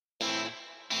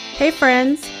Hey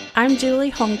friends, I'm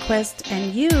Julie Holmquist,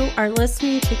 and you are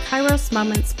listening to Kairos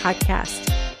Moments Podcast.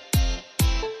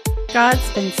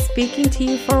 God's been speaking to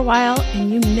you for a while,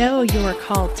 and you know you are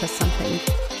called to something.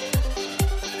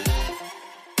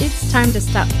 It's time to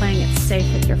stop playing it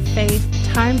safe with your faith,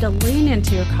 time to lean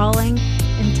into your calling,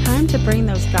 and time to bring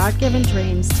those God-given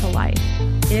dreams to life.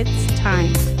 It's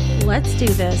time. Let's do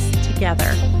this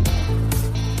together.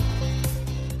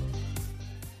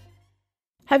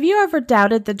 Have you ever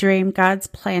doubted the dream God's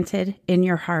planted in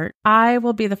your heart? I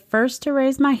will be the first to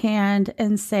raise my hand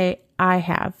and say I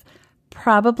have,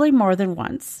 probably more than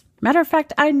once. Matter of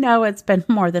fact, I know it's been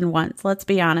more than once, let's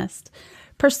be honest.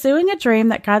 Pursuing a dream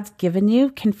that God's given you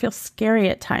can feel scary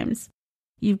at times.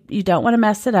 You don't want to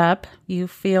mess it up, you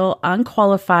feel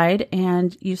unqualified,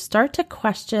 and you start to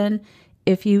question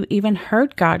if you even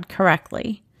heard God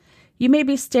correctly. You may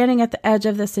be standing at the edge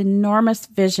of this enormous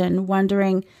vision,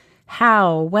 wondering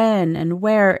how, when, and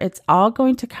where it's all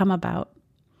going to come about.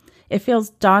 It feels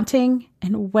daunting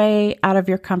and way out of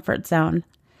your comfort zone.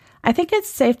 I think it's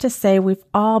safe to say we've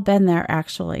all been there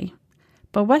actually.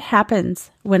 But what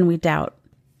happens when we doubt?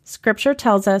 Scripture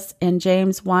tells us in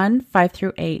James 1,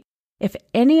 5-8, if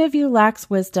any of you lacks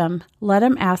wisdom, let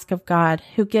him ask of God,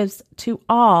 who gives to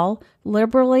all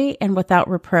liberally and without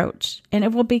reproach, and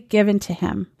it will be given to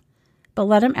him. But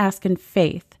let him ask in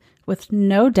faith, with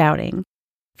no doubting.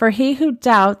 For he who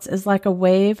doubts is like a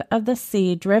wave of the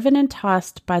sea driven and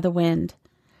tossed by the wind.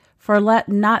 For let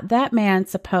not that man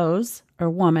suppose, or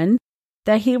woman,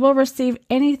 that he will receive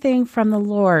anything from the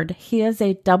Lord. He is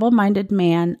a double-minded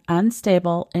man,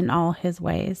 unstable in all his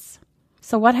ways.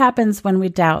 So what happens when we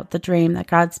doubt the dream that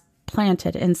God's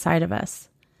planted inside of us?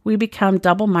 We become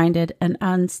double-minded and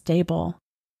unstable.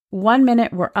 1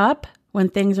 minute we're up when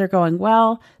things are going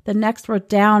well, the next we're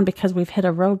down because we've hit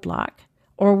a roadblock,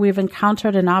 or we've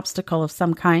encountered an obstacle of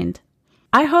some kind.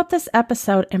 I hope this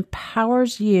episode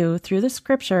empowers you through the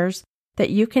scriptures that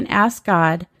you can ask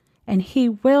God, and he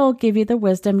will give you the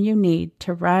wisdom you need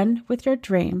to run with your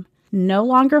dream, no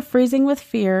longer freezing with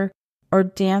fear or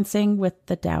dancing with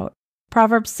the doubt.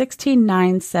 Proverbs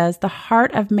 16:9 says, the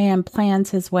heart of man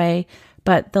plans his way,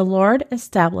 but the Lord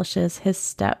establishes his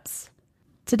steps.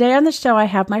 Today on the show, I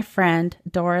have my friend,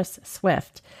 Doris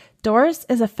Swift. Doris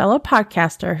is a fellow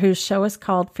podcaster whose show is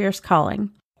called Fierce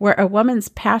Calling, where a woman's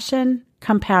passion,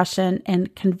 compassion,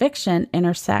 and conviction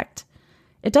intersect.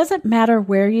 It doesn't matter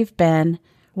where you've been,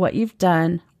 what you've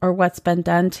done, or what's been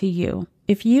done to you.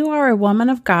 If you are a woman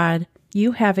of God,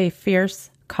 you have a fierce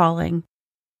calling.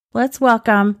 Let's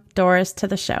welcome Doris to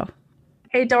the show.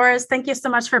 Hey, Doris, thank you so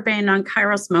much for being on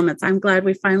Kairos Moments. I'm glad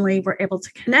we finally were able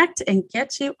to connect and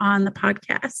get you on the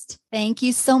podcast. Thank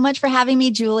you so much for having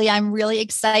me, Julie. I'm really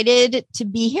excited to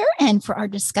be here and for our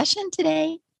discussion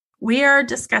today. We are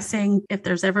discussing if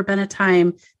there's ever been a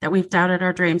time that we've doubted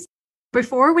our dreams.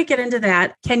 Before we get into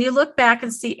that, can you look back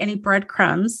and see any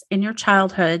breadcrumbs in your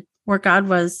childhood where God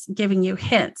was giving you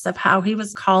hints of how he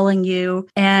was calling you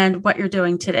and what you're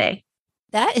doing today?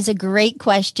 That is a great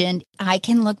question. I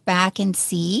can look back and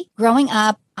see. Growing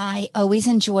up, I always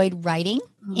enjoyed writing,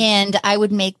 and I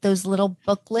would make those little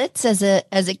booklets as a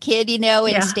kid,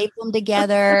 and staple them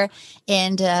together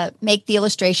and make the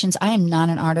illustrations. I am not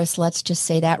an artist. Let's just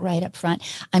say that right up front.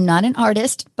 I'm not an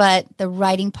artist, but the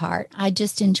writing part, I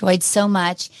just enjoyed so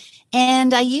much.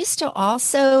 And I used to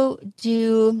also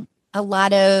do a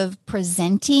lot of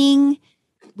presenting.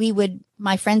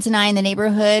 My friends and I in the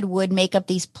neighborhood would make up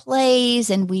these plays,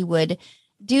 and we would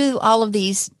do all of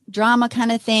these drama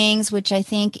kind of things, which I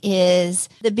think is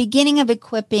the beginning of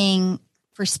equipping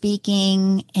for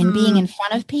speaking and being in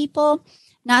front of people.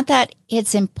 Not that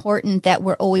it's important that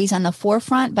we're always on the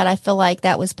forefront, but I feel like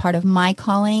that was part of my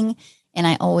calling, and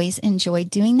I always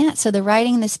enjoyed doing that. So the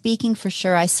writing and the speaking, for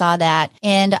sure, I saw that.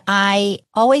 And I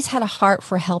always had a heart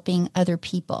for helping other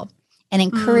people and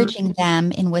encouraging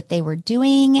them in what they were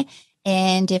doing.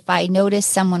 And if I noticed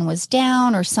someone was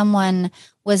down or someone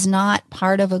was not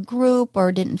part of a group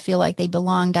or didn't feel like they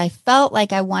belonged, I felt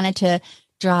like I wanted to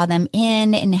draw them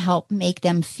in and help make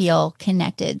them feel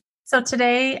connected. So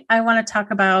today I want to talk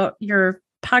about your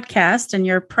podcast and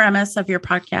your premise of your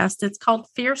podcast. It's called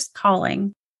Fierce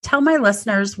Calling. Tell my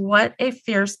listeners what a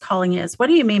fierce calling is. What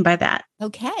do you mean by that?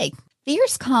 Okay.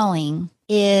 Fierce calling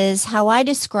is how I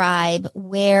describe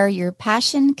where your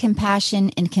passion,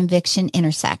 compassion, and conviction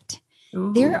intersect.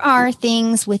 Ooh. There are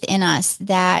things within us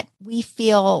that we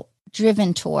feel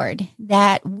driven toward,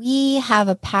 that we have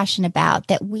a passion about,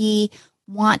 that we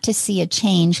want to see a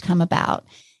change come about.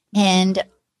 And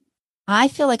I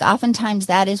feel like oftentimes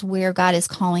that is where God is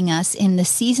calling us in the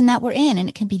season that we're in. And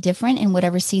it can be different in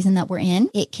whatever season that we're in.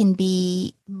 It can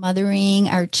be mothering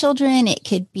our children. It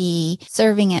could be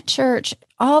serving at church,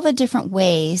 all the different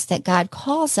ways that God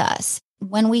calls us.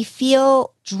 When we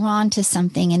feel drawn to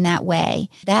something in that way,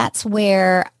 that's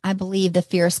where I believe the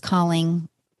fierce calling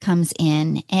comes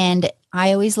in. And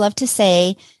I always love to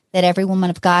say that every woman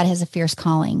of God has a fierce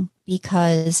calling,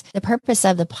 because the purpose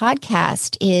of the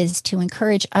podcast is to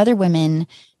encourage other women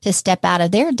to step out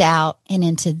of their doubt and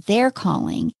into their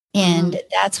calling. And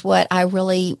that's what I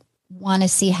really want to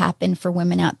see happen for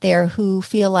women out there who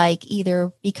feel like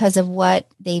either because of what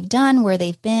they've done, where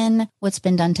they've been, what's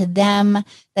been done to them,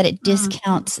 that it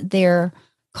discounts their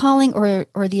calling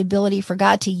or the ability for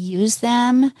God to use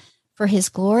them for his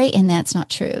glory. And that's not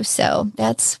true. So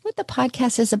that's what the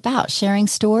podcast is about, sharing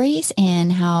stories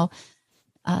and how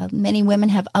many women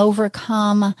have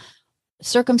overcome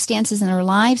circumstances in their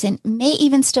lives and may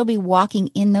even still be walking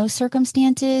in those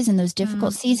circumstances and those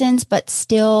difficult seasons, but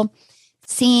still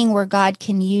seeing where God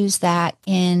can use that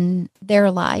in their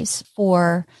lives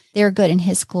for their good and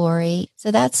his glory.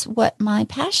 So that's what my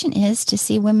passion is, to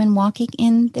see women walking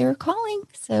in their calling.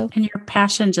 So, and your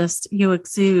passion, you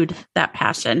exude that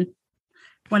passion.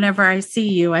 Whenever I see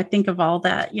you, I think of all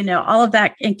that, all of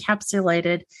that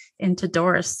encapsulated into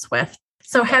Doris Swift.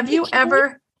 So have you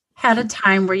ever had a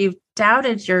time where you've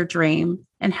doubted your dream,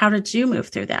 and how did you move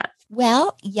through that?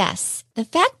 Well, yes. The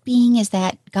fact being is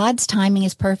that God's timing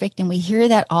is perfect, and we hear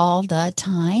that all the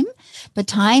time. But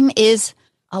time is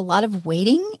a lot of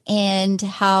waiting, and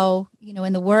how,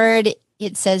 in the word,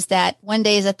 it says that one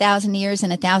day is 1,000 years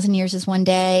and 1,000 years is one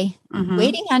day.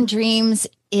 Waiting on dreams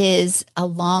is a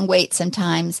long wait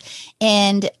sometimes.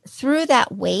 And through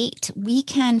that wait, we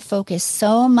can focus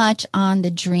so much on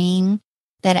the dream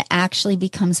that it actually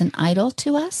becomes an idol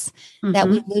to us, that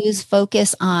we lose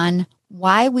focus on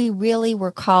why we really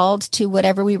were called to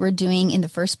whatever we were doing in the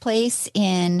first place,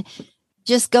 and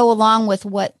just go along with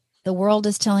what the world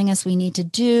is telling us we need to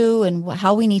do and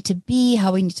how we need to be,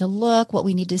 how we need to look, what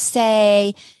we need to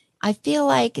say. I feel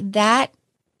like that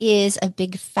is a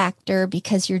big factor,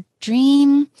 because your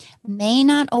dream may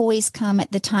not always come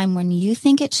at the time when you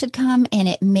think it should come, and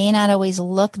it may not always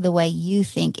look the way you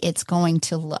think it's going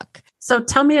to look. So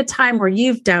tell me a time where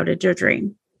you've doubted your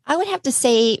dream. I would have to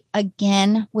say,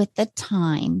 again, with the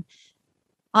time,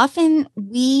 often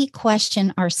we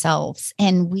question ourselves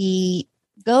and we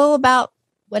go about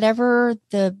whatever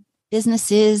the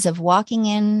business is of walking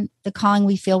in the calling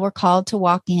we feel we're called to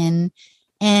walk in.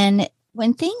 And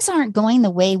when things aren't going the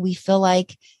way we feel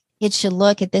like it should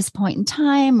look at this point in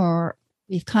time, or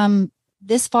we've come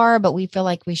this far, but we feel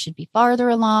like we should be farther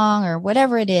along, or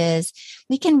whatever it is,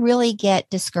 we can really get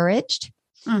discouraged.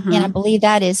 And I believe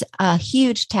that is a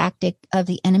huge tactic of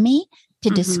the enemy to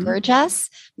discourage us,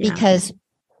 because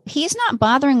he's not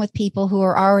bothering with people who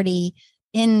are already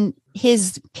in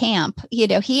his camp.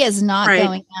 He is not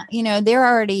going, they're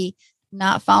already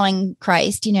not following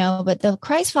Christ, but the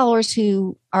Christ followers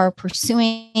who are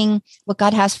pursuing what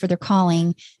God has for their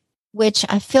calling, which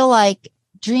I feel like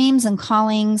dreams and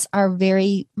callings are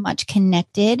very much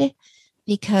connected,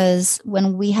 because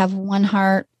when we have one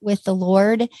heart with the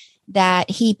Lord, that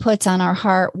he puts on our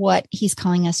heart what he's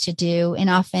calling us to do. And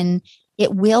often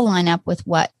it will line up with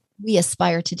what we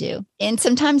aspire to do. And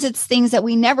sometimes it's things that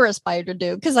we never aspired to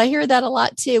do, because I hear that a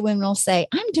lot too. Women will say,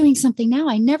 I'm doing something now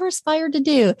I never aspired to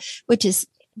do, which is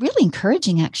really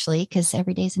encouraging, actually, because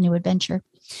every day is a new adventure.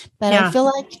 But I feel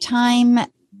like time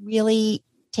really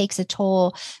takes a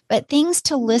toll. But things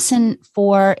to listen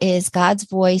for is God's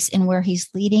voice and where he's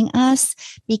leading us,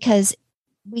 because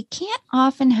we can't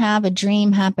often have a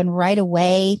dream happen right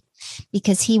away,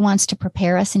 because he wants to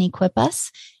prepare us and equip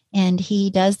us. And he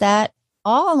does that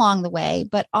all along the way,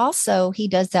 but also he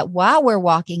does that while we're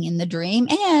walking in the dream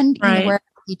and where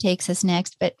he takes us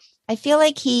next. But I feel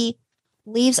like he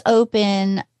leaves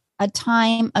open a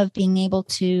time of being able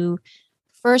to,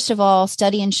 first of all,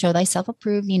 study and show thyself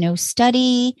approved,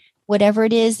 study whatever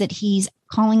it is that he's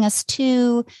calling us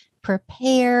to,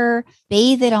 prepare,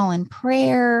 bathe it all in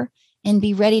prayer, and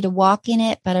be ready to walk in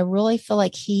it. But I really feel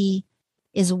like he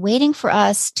is waiting for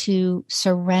us to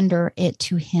surrender it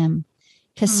to him,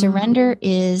 because surrender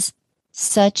is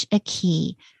such a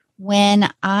key.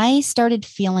 When I started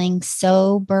feeling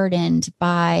so burdened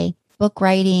by book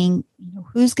writing,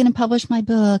 who's going to publish my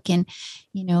book, and,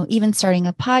 even starting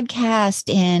a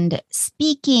podcast and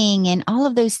speaking and all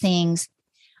of those things,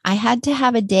 I had to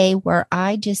have a day where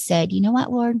I just said, you know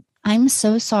what, Lord, I'm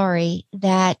so sorry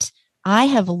that I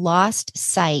have lost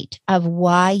sight of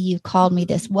why you called me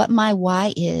this, what my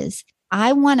why is.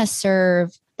 I want to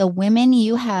serve the women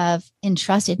you have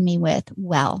entrusted me with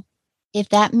well. If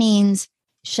that means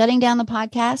shutting down the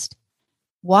podcast,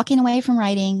 walking away from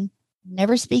writing,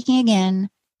 never speaking again,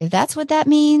 if that's what that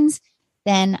means,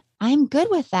 then I'm good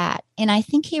with that. And I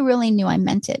think he really knew I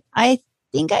meant it. I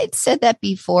think I'd said that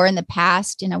before in the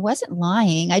past, and I wasn't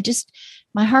lying.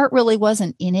 My heart really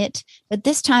wasn't in it. But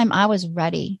this time I was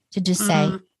ready to just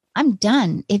say, I'm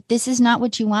done. If this is not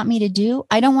what you want me to do,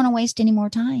 I don't want to waste any more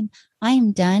time. I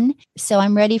am done. So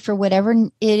I'm ready for whatever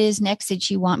it is next that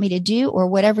you want me to do, or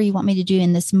whatever you want me to do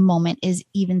in this moment is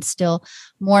even still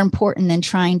more important than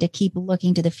trying to keep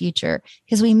looking to the future,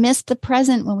 because we miss the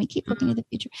present when we keep looking to the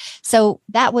future. So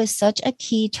that was such a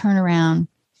key turnaround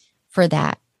for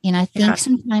that. And I think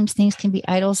sometimes things can be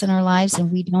idols in our lives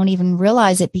and we don't even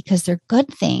realize it because they're good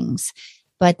things,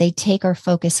 but they take our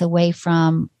focus away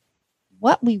from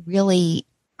what we really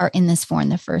are in this for in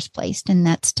the first place. And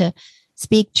that's to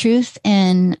speak truth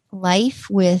and life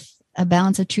with a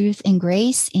balance of truth and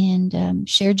grace, and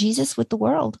share Jesus with the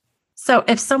world. So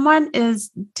if someone is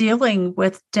dealing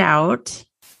with doubt,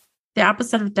 the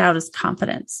opposite of doubt is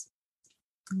confidence.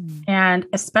 And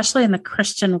especially in the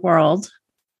Christian world,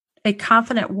 a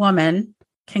confident woman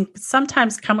can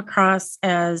sometimes come across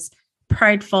as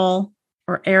prideful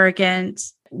or arrogant.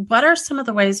 What are some of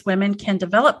the ways women can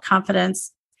develop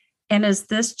confidence? And is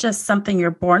this just something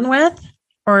you're born with,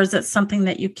 or is it something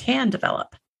that you can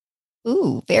develop?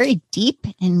 Ooh, very deep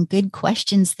and good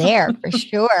questions there for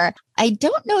sure. I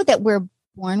don't know that we're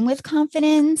born with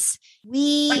confidence.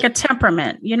 Like a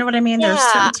temperament. You know what I mean? There's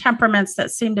certain temperaments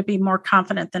that seem to be more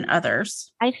confident than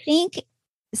others. I think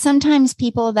sometimes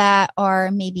people that are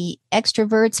maybe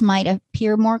extroverts might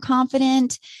appear more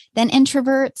confident than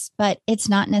introverts, but it's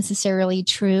not necessarily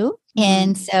true.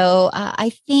 And so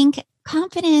I think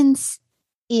confidence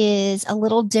is a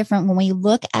little different when we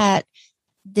look at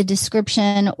the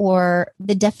description or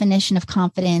the definition of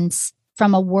confidence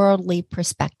from a worldly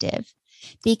perspective,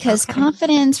 because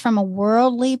confidence from a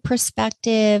worldly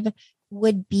perspective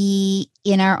would be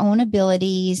in our own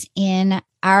abilities, in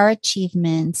our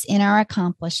achievements, in our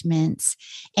accomplishments.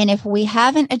 And if we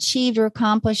haven't achieved or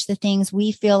accomplished the things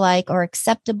we feel like are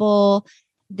acceptable,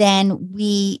 then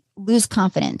we lose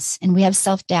confidence and we have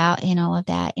self-doubt and all of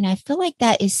that. And I feel like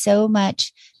that is so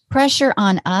much pressure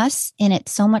on us, and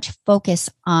it's so much focus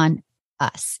on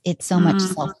us. It's so much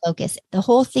self-focus. The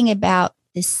whole thing about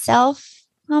the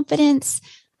self-confidence,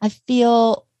 I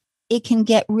feel it can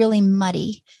get really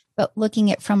muddy, but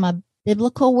looking at it from a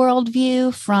biblical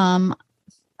worldview, from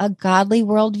a godly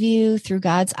worldview, through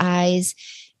God's eyes,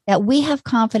 that we have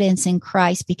confidence in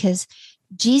Christ because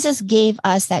Jesus gave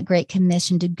us that great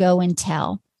commission to go and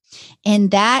tell.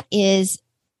 And that is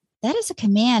a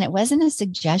command. It wasn't a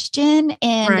suggestion.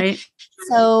 And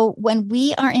so when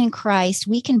we are in Christ,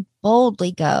 we can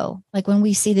boldly go. Like when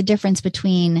we see the difference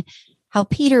between how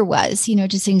Peter was,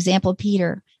 just an example,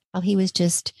 Peter, how he was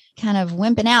just kind of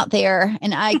wimping out there.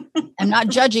 And I'm not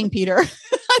judging Peter.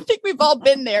 I think we've all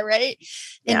been there, right?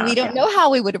 And we don't know how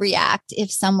we would react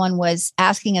if someone was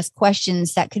asking us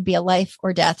questions that could be a life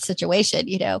or death situation,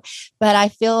 But I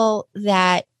feel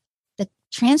that the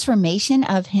transformation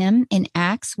of him in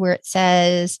Acts, where it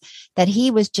says that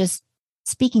he was just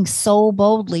speaking so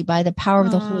boldly by the power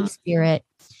of the Holy Spirit,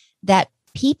 that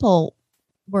people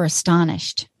were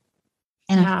astonished.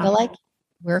 And I feel like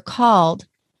we're called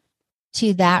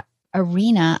to that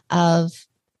arena of,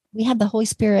 we have the Holy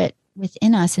Spirit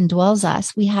within us and dwells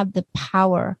us. We have the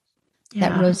power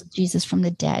that rose Jesus from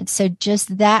the dead. So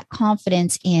just that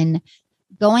confidence in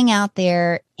going out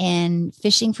there and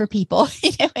fishing for people,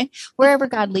 wherever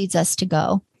God leads us to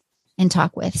go and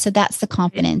talk with. So that's the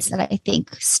confidence that I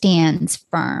think stands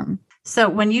firm. So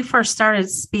when you first started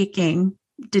speaking,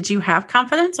 did you have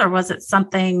confidence, or was it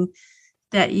something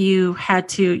that you had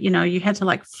to,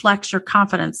 like flex your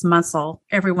confidence muscle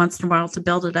every once in a while to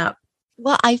build it up?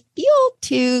 Well, I feel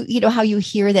too, how you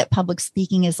hear that public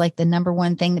speaking is like the number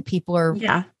one thing that people are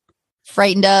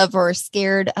frightened of or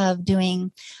scared of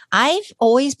doing. I've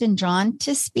always been drawn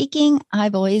to speaking.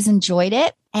 I've always enjoyed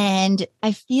it. And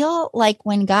I feel like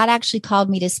when God actually called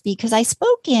me to speak, because I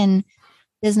spoke in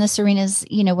business arenas,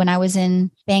 when I was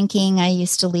in banking, I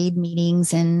used to lead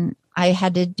meetings and I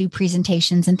had to do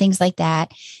presentations and things like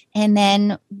that. And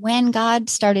then when God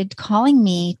started calling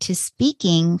me to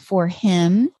speaking for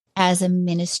him as a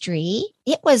ministry,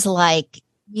 it was like,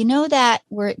 that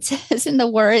where it says in the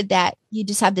word that you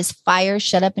just have this fire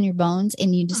shut up in your bones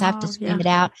and you just have to scream it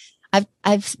out.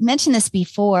 I've mentioned this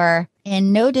before,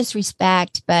 and no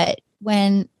disrespect, but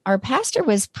when our pastor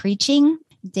was preaching,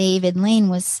 David Lane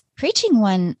was preaching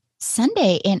one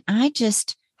Sunday, and I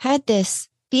just had this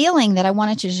feeling that I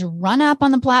wanted to just run up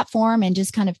on the platform and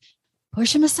just kind of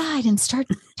push them aside and start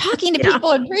talking to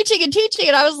people and preaching and teaching.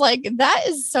 And I was like, that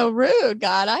is so rude,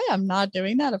 God. I am not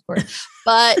doing that, of course.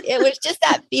 But it was just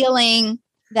that feeling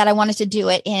that I wanted to do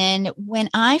it. And when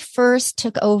I first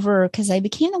took over, because I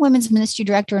became the women's ministry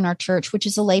director in our church, which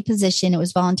is a lay position, it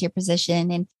was volunteer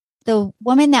position. And the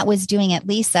woman that was doing it,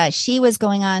 Lisa, she was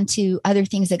going on to other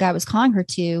things that God was calling her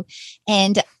to.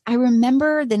 And I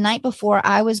remember the night before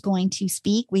I was going to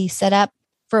speak, we set up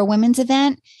for a women's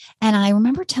event. And I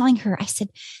remember telling her, I said,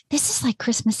 this is like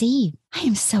Christmas Eve. I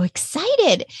am so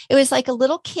excited. It was like a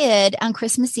little kid on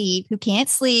Christmas Eve who can't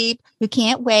sleep, who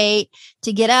can't wait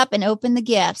to get up and open the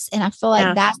gifts. And I feel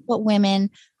like that's what women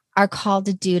are called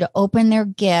to do, to open their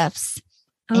gifts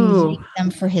and use them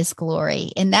for his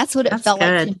glory. And that's what it felt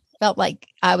like. It felt like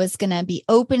I was going to be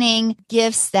opening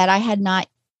gifts that I had not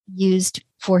used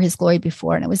for his glory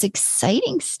before. And it was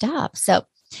exciting stuff. So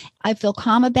I feel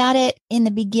calm about it. In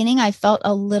the beginning, I felt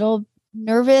a little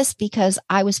nervous because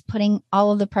I was putting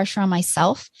all of the pressure on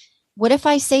myself. What if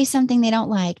I say something they don't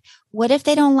like? What if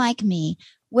they don't like me?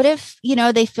 What if,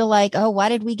 they feel like, oh, why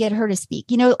did we get her to speak?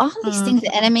 All these things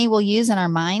the enemy will use in our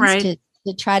minds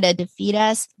to try to defeat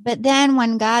us. But then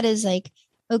when God is like,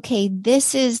 okay,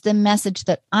 this is the message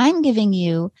that I'm giving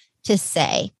you to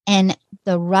say, and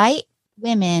the right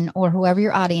women or whoever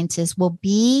your audience is will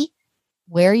be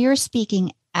where you're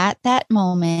speaking at that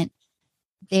moment.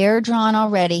 They're drawn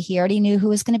already. He already knew who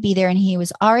was going to be there, and he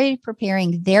was already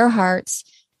preparing their hearts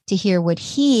to hear what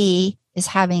he is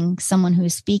having someone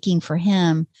who's speaking for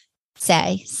him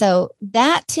say. So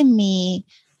that to me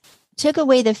took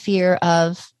away the fear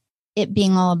of it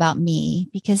being all about me,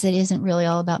 because it isn't really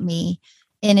all about me.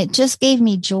 And it just gave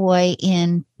me joy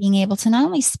in being able to not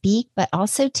only speak, but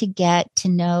also to get to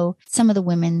know some of the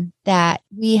women that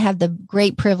we have the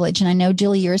great privilege. And I know,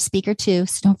 Julie, you're a speaker too.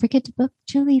 So don't forget to book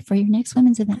Julie for your next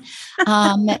women's event.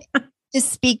 To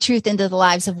speak truth into the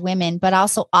lives of women, but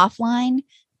also offline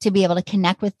to be able to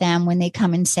connect with them when they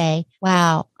come and say,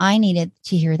 wow, I needed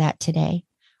to hear that today.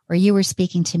 Or you were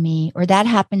speaking to me, or that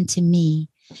happened to me,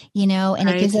 and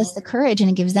it gives us the courage, and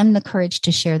it gives them the courage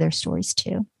to share their stories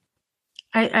too.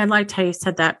 I liked how you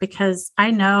said that, because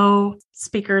I know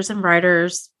speakers and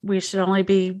writers, we should only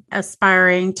be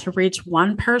aspiring to reach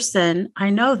one person. I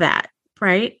know that,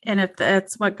 right? And if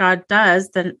that's what God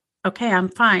does, then okay, I'm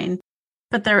fine.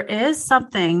 But there is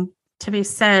something to be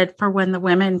said for when the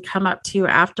women come up to you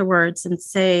afterwards and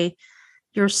say,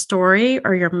 your story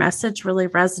or your message really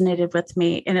resonated with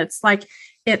me. And it's like,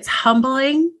 it's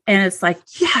humbling and it's like,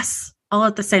 yes, all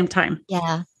at the same time.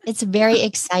 Yeah, it's very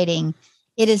exciting.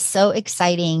 It is so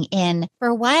exciting. And for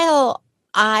a while,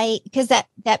 because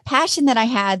that passion that I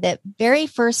had, that very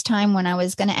first time when I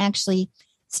was going to actually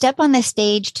step on the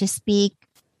stage to speak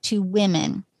to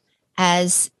women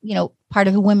as, part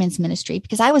of a women's ministry,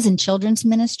 because I was in children's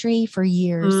ministry for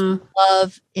years.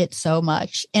 Love it so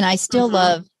much. And I still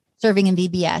love serving in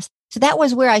VBS. So that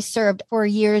was where I served for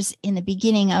years in the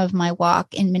beginning of my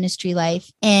walk in ministry life.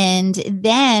 And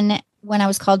then when I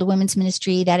was called to women's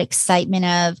ministry, that excitement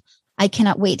of, I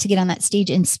cannot wait to get on that stage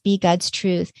and speak God's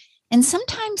truth. And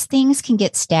sometimes things can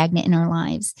get stagnant in our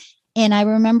lives. And I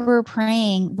remember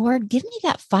praying, Lord, give me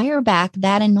that fire back,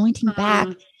 that anointing back,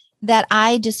 that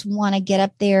I just want to get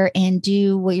up there and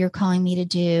do what you're calling me to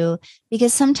do.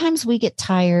 Because sometimes we get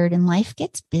tired and life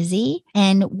gets busy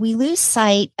and we lose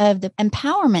sight of the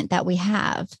empowerment that we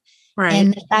have. Right.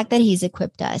 And the fact that he's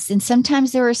equipped us. And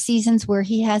sometimes there are seasons where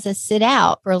he has us sit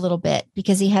out for a little bit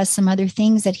because he has some other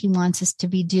things that he wants us to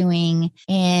be doing.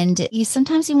 And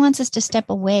sometimes he wants us to step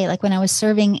away. Like when I was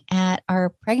serving at our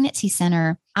pregnancy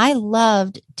center, I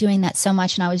loved doing that so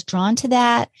much. And I was drawn to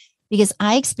that because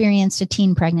I experienced a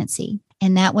teen pregnancy.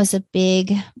 And that was a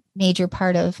big, major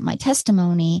part of my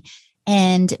testimony.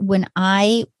 And when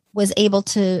I was able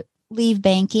to leave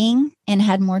banking and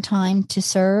had more time to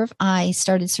serve, I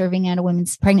started serving at a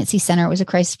women's pregnancy center. It was a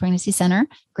crisis pregnancy center,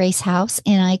 Grace House,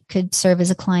 and I could serve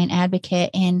as a client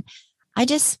advocate. And I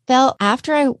just felt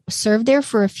after I served there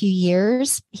for a few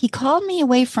years, he called me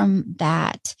away from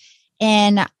that.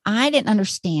 And I didn't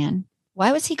understand.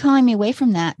 Why was he calling me away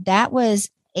from that? That was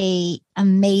a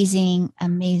amazing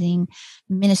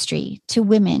ministry to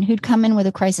women who'd come in with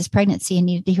a crisis pregnancy and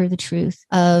needed to hear the truth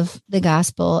of the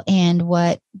gospel and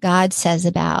what God says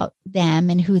about them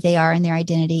and who they are and their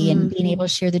identity, and being able to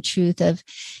share the truth of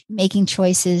making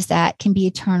choices that can be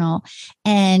eternal.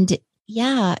 And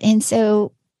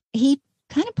so he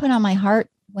kind of put on my heart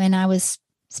when I was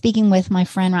speaking with my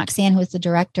friend Roxanne, who was the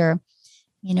director.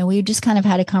 We just kind of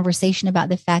had a conversation about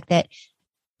the fact that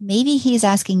maybe he's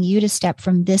asking you to step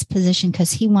from this position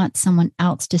because he wants someone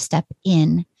else to step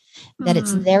in that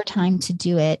it's their time to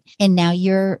do it. And now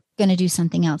you're going to do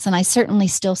something else. And I certainly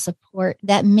still support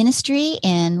that ministry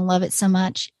and love it so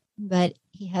much, but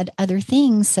he had other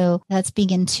things. So that's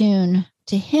being in tune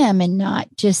to him and not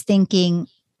just thinking,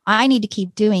 I need to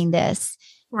keep doing this.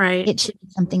 Right. It should be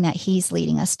something that he's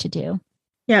leading us to do.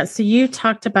 Yeah. So you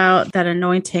talked about that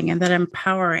anointing and that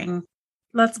empowering.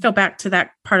 Let's go back to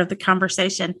that part of the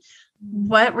conversation.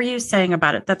 What were you saying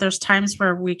about it? That there's times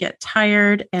where we get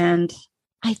tired and...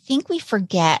 I think we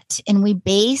forget and we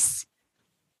base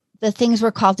the things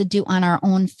we're called to do on our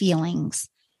own feelings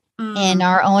and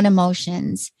our own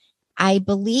emotions. I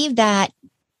believe that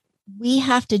we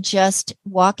have to just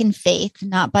walk in faith,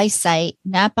 not by sight,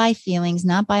 not by feelings,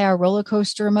 not by our roller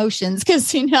coaster emotions,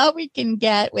 because you know how we can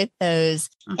get with those.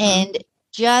 And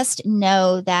just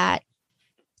know that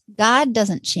God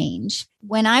doesn't change.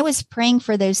 When I was praying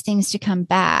for those things to come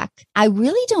back, I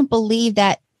really don't believe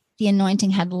that the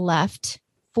anointing had left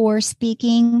for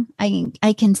speaking.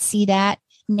 I can see that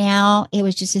now. It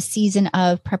was just a season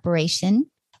of preparation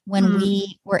when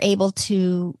we were able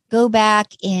to go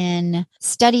back and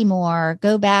study more,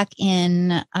 go back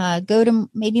and go to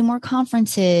maybe more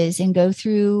conferences and go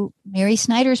through Mary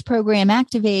Snyder's program,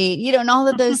 Activate, and all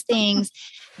of those things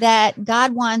that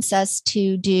God wants us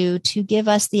to do to give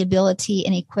us the ability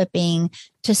and equipping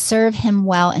to serve him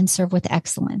well and serve with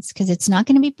excellence, because it's not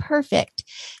going to be perfect,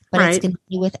 but it's going to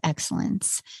be with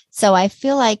excellence. So I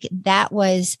feel like that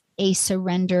was a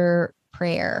surrender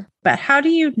prayer. But how do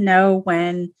you know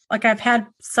when, like I've had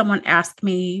someone ask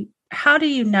me, how do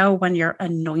you know when you're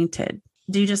anointed?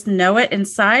 Do you just know it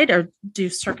inside, or do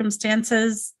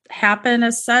circumstances happen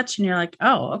as such? And you're like,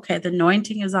 oh, okay, the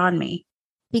anointing is on me.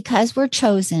 Because we're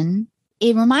chosen.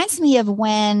 It reminds me of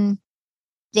when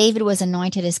David was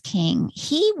anointed as king.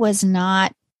 He was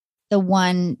not the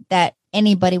one that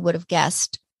anybody would have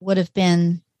guessed would have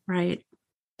been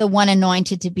the one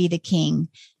anointed to be the king,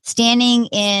 standing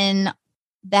in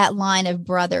that line of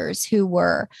brothers who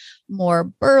were more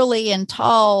burly and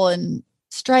tall and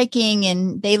striking,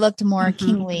 and they looked more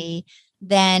kingly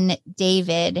than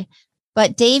David.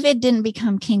 But David didn't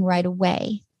become king right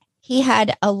away. He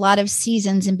had a lot of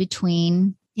seasons in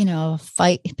between,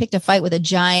 picked a fight with a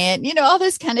giant, all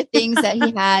those kind of things that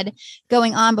he had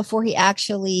going on before he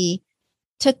actually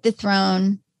took the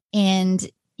throne. And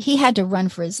he had to run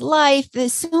for his life.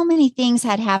 There's so many things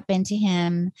had happened to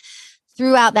him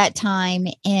throughout that time.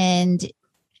 And,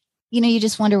 you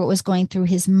just wonder what was going through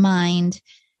his mind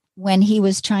when he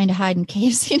was trying to hide in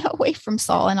caves, away from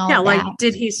Saul and all of that. Like,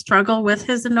 did he struggle with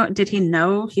his anointing? Did he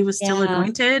know he was still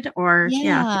anointed? Or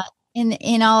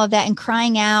in all of that, and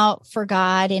crying out for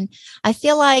God. And I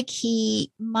feel like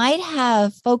he might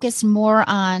have focused more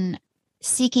on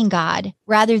seeking God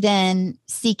rather than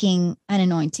seeking an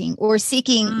anointing or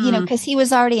seeking, because he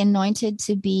was already anointed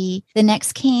to be the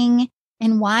next king.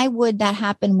 And why would that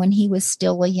happen when he was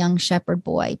still a young shepherd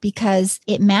boy? Because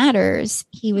it matters.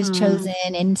 He was chosen.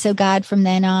 And so God from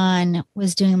then on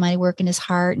was doing mighty work in his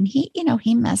heart. And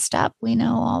he messed up. We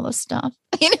know all the stuff,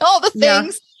 all the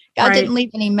things. God didn't leave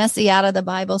any messy out of the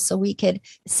Bible. So we could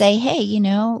say, hey,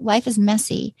 life is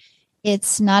messy.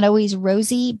 It's not always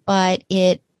rosy, but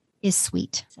it is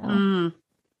sweet. So.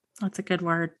 That's a good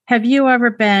word. Have you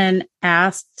ever been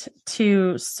asked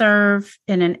to serve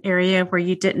in an area where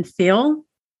you didn't feel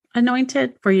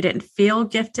anointed, where you didn't feel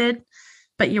gifted,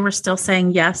 but you were still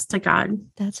saying yes to God?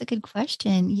 That's a good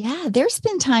question. Yeah, there's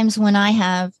been times when I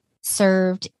have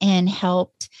served and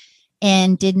helped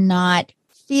and did not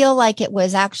feel like it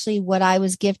was actually what I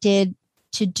was gifted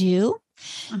to do.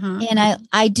 And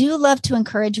I do love to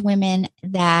encourage women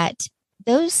that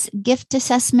those gift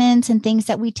assessments and things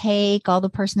that we take, all the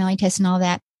personality tests and all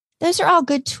that, those are all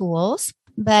good tools.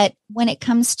 But when it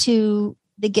comes to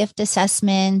the gift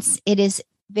assessments, it is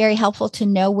very helpful to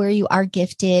know where you are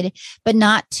gifted, but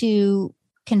not to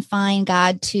confine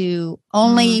God to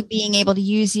only being able to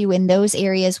use you in those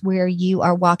areas where you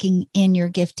are walking in your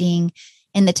gifting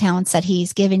and the talents that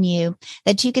he's given you,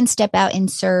 that you can step out and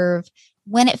serve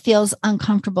when it feels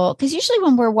uncomfortable. Because usually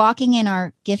when we're walking in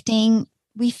our gifting,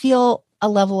 we feel a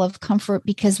level of comfort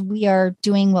because we are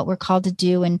doing what we're called to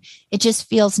do. And it just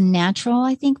feels natural,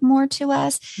 I think, more to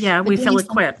us. Yeah, we feel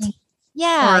equipped.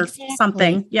 Yeah, or exactly.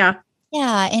 Something. Yeah.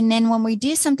 Yeah. And then when we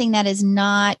do something that is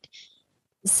not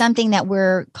something that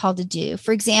we're called to do,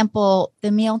 for example, the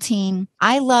meal team,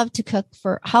 I love to cook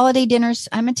for holiday dinners.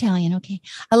 I'm Italian. Okay.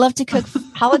 I love to cook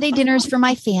holiday dinners for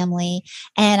my family,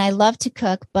 and I love to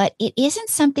cook, but it isn't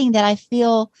something that I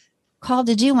feel called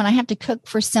to do when I have to cook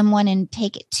for someone and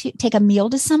take a meal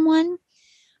to someone.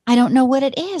 I don't know what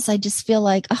it is. I just feel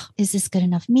like, oh, is this good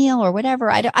enough meal or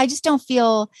whatever? I just don't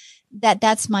feel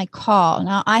that's my call.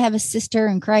 Now I have a sister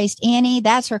in Christ, Annie,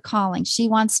 that's her calling. She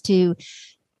wants to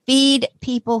feed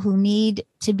people who need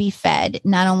to be fed,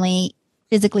 not only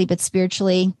physically, but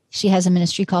spiritually. She has a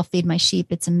ministry called Feed My Sheep.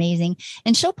 It's amazing.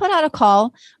 And she'll put out a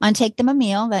call on Take Them a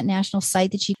Meal, that national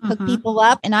site that you cook people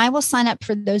up. And I will sign up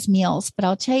for those meals. But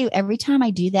I'll tell you, every time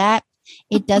I do that,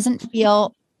 it doesn't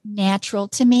feel natural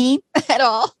to me at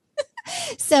all.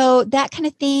 So that kind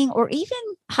of thing, or even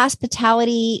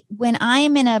hospitality, when I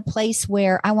am in a place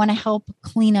where I want to help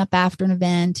clean up after an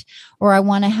event, or I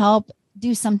want to help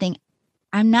do something,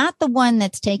 I'm not the one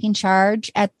that's taking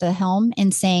charge at the helm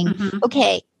and saying,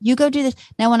 okay, you go do this.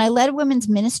 Now, when I led women's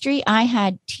ministry, I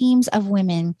had teams of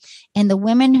women, and the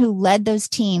women who led those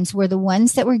teams were the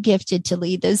ones that were gifted to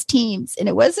lead those teams. And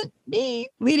it wasn't me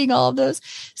leading all of those.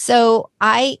 So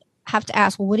I have to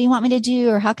ask, well, what do you want me to do?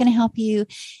 Or how can I help you?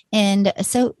 And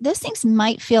so those things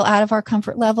might feel out of our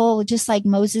comfort level, just like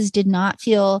Moses did not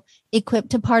feel equipped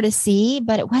to part a sea,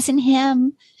 but it wasn't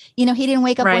him. He didn't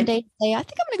wake up one day and say, I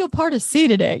think I'm going to go part a sea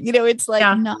today. It's like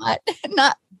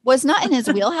was not in his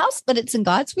wheelhouse, but it's in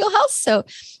God's wheelhouse. So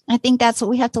I think that's what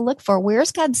we have to look for.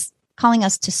 Where's God's calling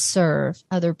us to serve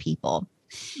other people?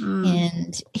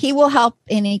 And he will help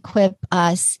and equip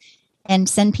us and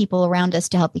send people around us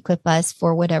to help equip us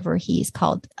for whatever he's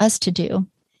called us to do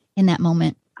in that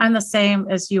moment. I'm the same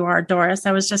as you are, Doris.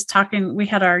 I was just talking, we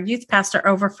had our youth pastor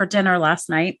over for dinner last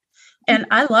night. And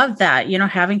I love that,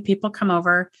 having people come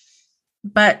over,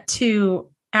 but to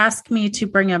ask me to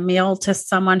bring a meal to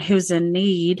someone who's in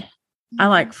need, I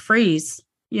like freeze,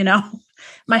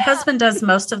 My husband does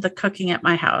most of the cooking at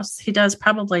my house. He does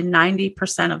probably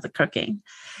 90% of the cooking.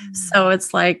 So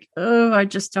it's like, oh, I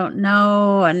just don't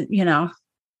know. And,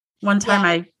 one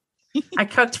time I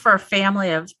cooked for a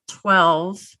family of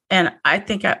 12 and I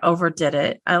think I overdid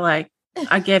it.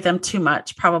 I gave them too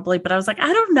much probably, but I was like,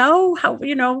 I don't know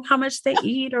how much they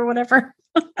eat or whatever.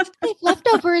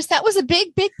 Leftovers. That was a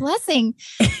big, big blessing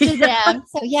to them.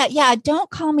 So don't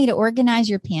call me to organize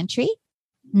your pantry.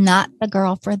 Not the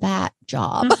girl for that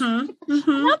job. Not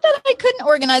that I couldn't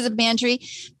organize a pantry,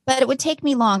 but it would take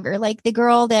me longer. Like the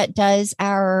girl that does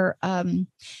our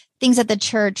things at the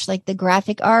church, like the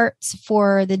graphic arts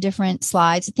for the different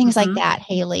slides, things like that,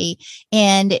 Haley.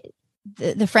 And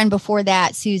the friend before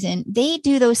that, Susan, they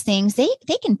do those things. They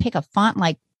can pick a font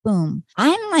like boom.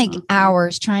 I'm like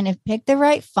hours trying to pick the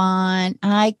right font.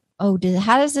 How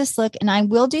does this look? And I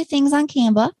will do things on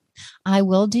Canva. I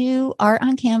will do art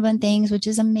on Canva and things, which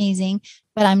is amazing,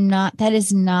 but that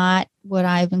is not what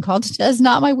I've been called to do. That's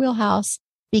not my wheelhouse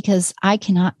because I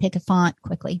cannot pick a font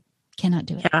quickly. Cannot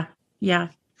do it. Yeah.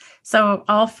 So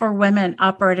all for women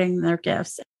operating their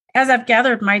gifts. As I've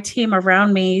gathered my team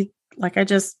around me, like I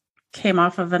just came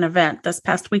off of an event this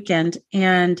past weekend,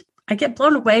 and I get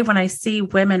blown away when I see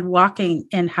women walking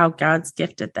in how God's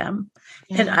gifted them.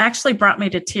 Yeah. It actually brought me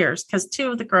to tears because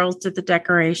 2 of the girls did the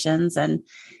decorations and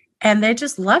they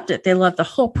just loved it. They loved the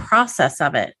whole process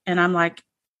of it. And I'm like,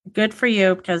 good for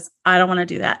you, because I don't want to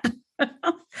do that.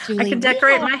 Julie, I can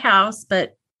decorate my house,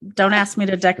 but don't ask me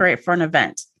to decorate for an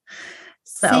event.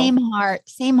 So. Same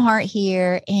heart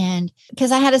here. And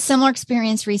because I had a similar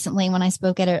experience recently when I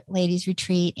spoke at a ladies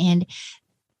retreat, and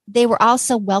they were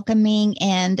also welcoming,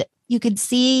 and you could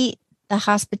see the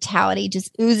hospitality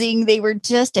just oozing. They were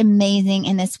just amazing.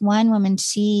 And this one woman,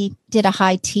 she did a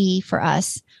high tea for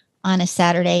us on a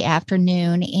Saturday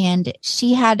afternoon, and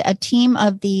she had a team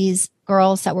of these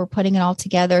girls that were putting it all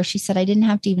together. She said, I didn't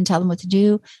have to even tell them what to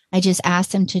do. I just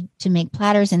asked them to make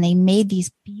platters, and they made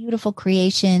these beautiful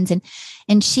creations.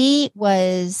 And she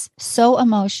was so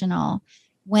emotional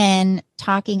when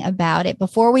talking about it.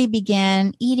 Before we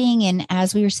began eating and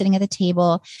as we were sitting at the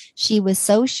table, she was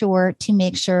so sure to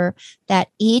make sure that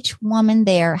each woman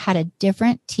there had a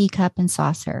different teacup and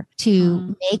saucer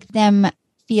to make them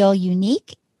feel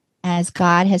unique as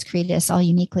God has created us all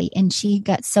uniquely. And she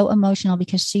got so emotional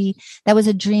because that was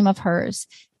a dream of hers,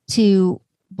 to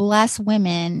bless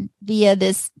women via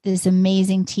this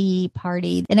amazing tea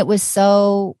party. And it was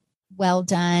so well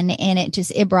done. And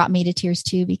it brought me to tears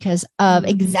too, because of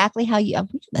exactly how we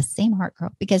do the same heart,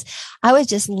 girl, because I was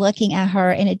just looking at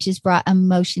her and it just brought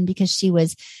emotion because she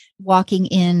was walking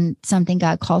in something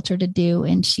God called her to do.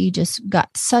 And she just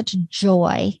got such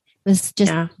joy. It was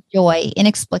just joy,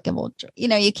 inexplicable joy.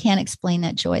 You can't explain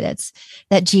that joy. That's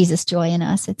that Jesus joy in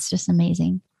us. It's just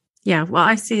amazing. Yeah. Well,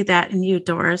 I see that in you,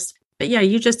 Doris. But yeah,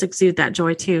 you just exude that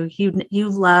joy too. You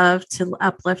love to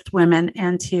uplift women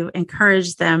and to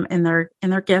encourage them in their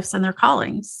gifts and their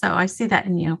callings. So I see that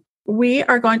in you. We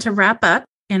are going to wrap up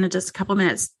in just a couple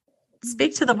minutes.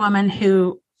 Speak to the woman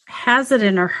who has it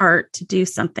in her heart to do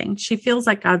something. She feels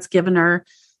like God's given her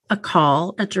a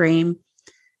call, a dream,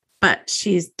 but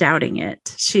she's doubting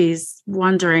it. She's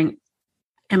wondering,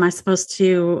 am I supposed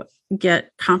to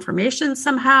get confirmation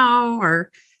somehow?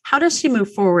 Or how does she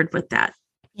move forward with that?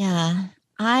 Yeah.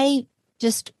 I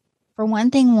just, for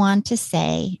one thing, want to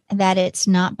say that it's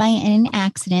not by any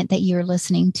accident that you're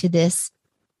listening to this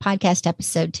podcast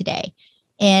episode today.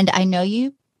 And I know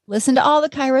you listen to all the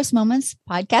Kairos Moments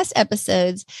podcast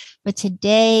episodes, but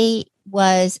today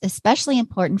was especially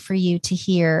important for you to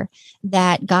hear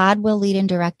that God will lead and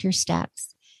direct your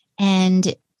steps.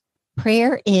 And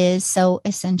prayer is so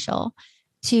essential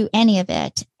to any of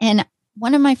it. And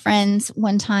one of my friends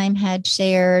one time had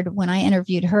shared when I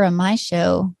interviewed her on my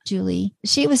show, Julie,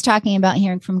 she was talking about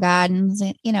hearing from God, and,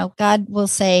 God will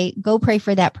say, go pray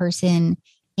for that person.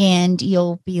 And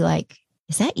you'll be like,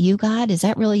 is that you, God? Is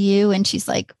that really you? And she's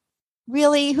like,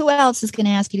 really? Who else is going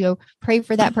to ask you to go pray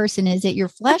for that person? Is it your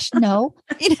flesh? No.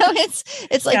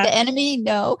 It's like the enemy.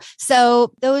 No.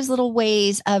 So those little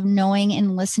ways of knowing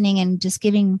and listening and just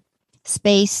giving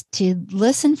space to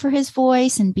listen for his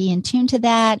voice and be in tune to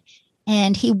that.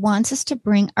 And he wants us to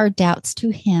bring our doubts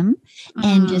to him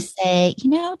and just say,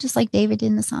 just like David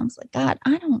in the Psalms, like, God,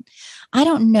 I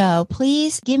don't know.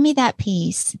 Please give me that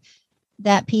peace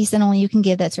that only you can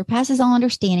give, that surpasses all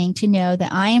understanding, to know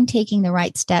that I am taking the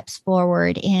right steps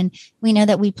forward. And we know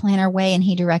that we plan our way and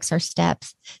he directs our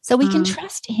steps. So we can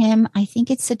trust him. I think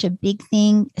it's such a big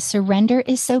thing. Surrender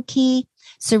is so key.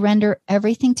 Surrender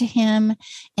everything to him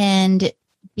and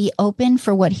be open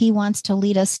for what he wants to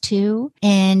lead us to,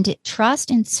 and trust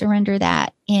and surrender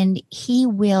that. And he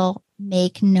will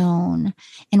make known.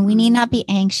 And we need not be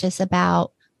anxious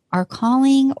about our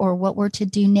calling or what we're to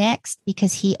do next,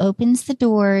 because he opens the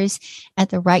doors at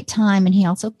the right time and he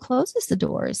also closes the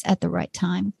doors at the right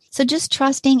time. So just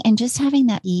trusting and just having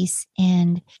that peace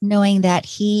and knowing that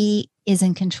he is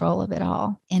in control of it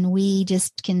all. And we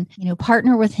just can,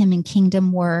 partner with him in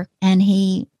kingdom work. And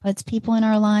he puts people in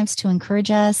our lives to encourage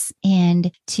us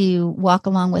and to walk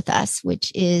along with us,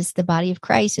 which is the body of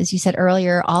Christ. As you said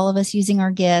earlier, all of us using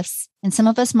our gifts. And some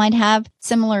of us might have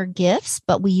similar gifts,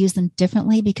 but we use them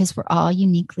differently because we're all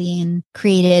uniquely and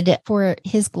created for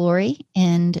his glory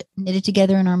and knitted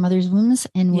together in our mother's wombs.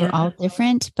 And we're all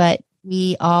different, but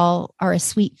we all are a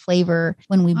sweet flavor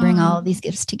when we bring all of these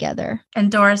gifts together.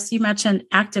 And Doris, you mentioned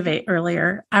activate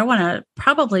earlier. I want to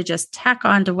probably just tack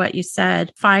on to what you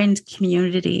said. Find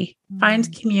community.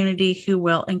 Find community who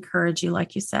will encourage you,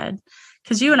 like you said.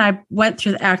 Because you and I went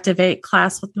through the Activate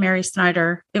class with Mary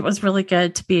Snyder. It was really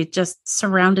good to be just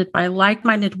surrounded by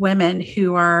like-minded women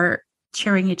who are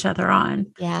cheering each other on.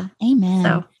 Yeah. Amen.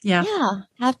 So, yeah.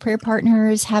 Have prayer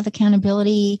partners, have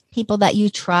accountability, people that you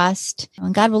trust.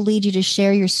 And God will lead you to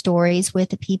share your stories with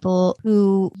the people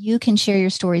who you can share your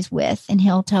stories with. And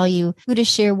he'll tell you who to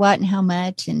share what and how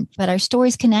much. But our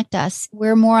stories connect us.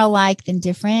 We're more alike than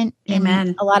different in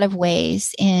a lot of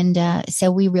ways. And so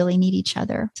we really need each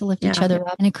other to lift each other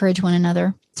up and encourage one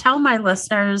another. Tell my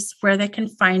listeners where they can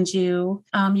find you.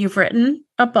 You've written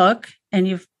a book and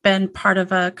you've been part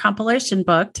of a compilation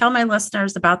book. Tell my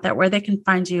listeners about that, where they can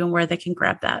find you and where they can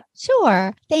grab that.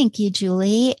 Sure. Thank you,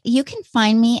 Julie. You can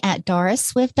find me at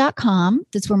dorisswift.com.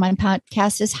 That's where my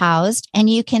podcast is housed. And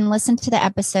you can listen to the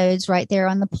episodes right there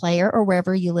on the player or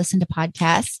wherever you listen to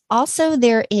podcasts. Also,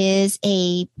 there is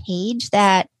a page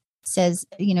that says,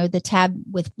 the tab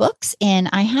with books. And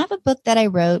I have a book that I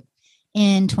wrote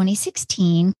in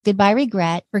 2016, Goodbye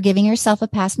Regret, Forgiving Yourself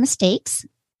of Past Mistakes.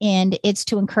 And it's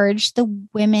to encourage the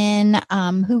women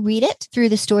who read it through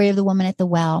the story of the woman at the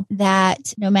well,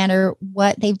 that no matter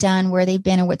what they've done, where they've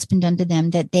been, or what's been done to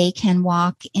them, that they can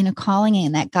walk in a calling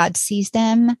and that God sees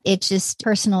them. It's just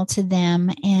personal to them.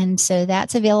 And so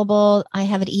that's available. I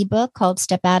have an ebook called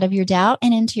Step Out of Your Doubt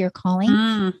and Into Your Calling.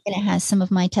 And it has some of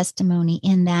my testimony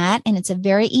in that. And it's a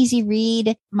very easy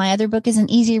read. My other book is an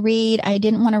easy read. I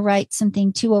didn't want to write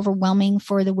something too overwhelming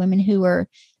for the women who are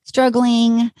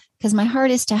struggling, because my heart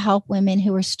is to help women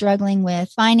who are struggling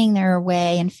with finding their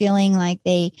way and feeling like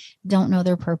they don't know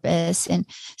their purpose. And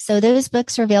so those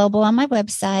books are available on my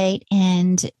website,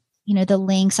 and the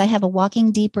links. I have a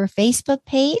Walking Deeper Facebook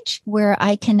page where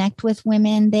I connect with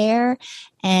women there.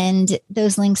 And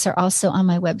those links are also on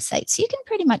my website. So you can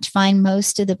pretty much find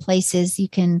most of the places you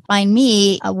can find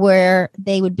me where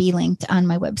they would be linked on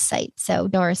my website. So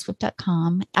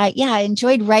dorisswift.com. I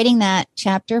enjoyed writing that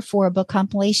chapter for a book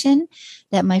compilation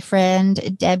that my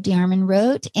friend Deb DeArmond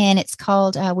wrote. And it's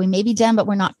called We May Be Done, But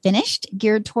We're Not Finished,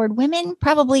 geared toward women,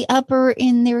 probably upper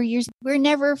in their years. We're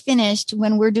never finished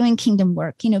when we're doing kingdom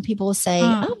work. People will say,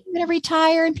 I'm going to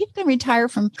retire. And people can retire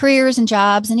from careers and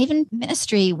jobs and even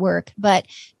ministry work, but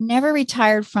never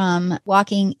retired from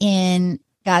walking in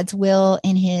God's will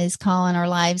and his call on our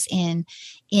lives in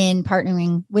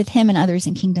partnering with him and others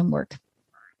in kingdom work.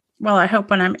 Well, I hope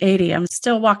when I'm 80, I'm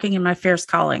still walking in my fierce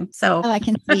calling. So I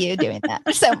can see you doing that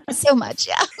so much.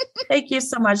 Yeah. Thank you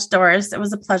so much, Doris. It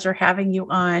was a pleasure having you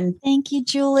on. Thank you,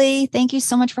 Julie. Thank you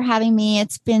so much for having me.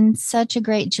 It's been such a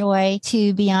great joy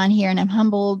to be on here, and I'm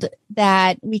humbled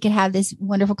that we could have this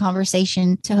wonderful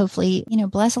conversation to hopefully,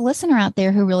 bless a listener out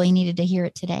there who really needed to hear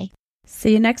it today.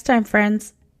 See you next time,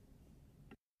 friends.